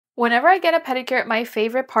Whenever I get a pedicure, my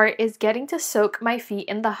favorite part is getting to soak my feet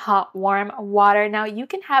in the hot, warm water. Now, you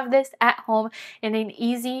can have this at home in an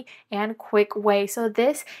easy and quick way. So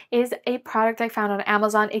this is a product I found on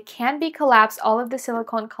Amazon. It can be collapsed. All of the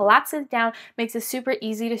silicone collapses down, makes it super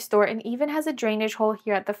easy to store, and even has a drainage hole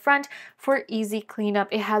here at the front for easy cleanup.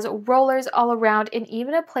 It has rollers all around and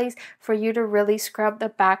even a place for you to really scrub the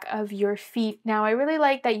back of your feet. Now, I really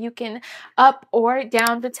like that you can up or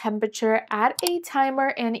down the temperature, add a timer,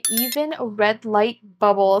 and even red light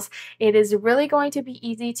bubbles. It is really going to be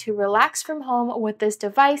easy to relax from home with this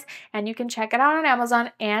device, and you can check it out on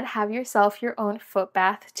Amazon and have yourself your own foot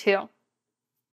bath too.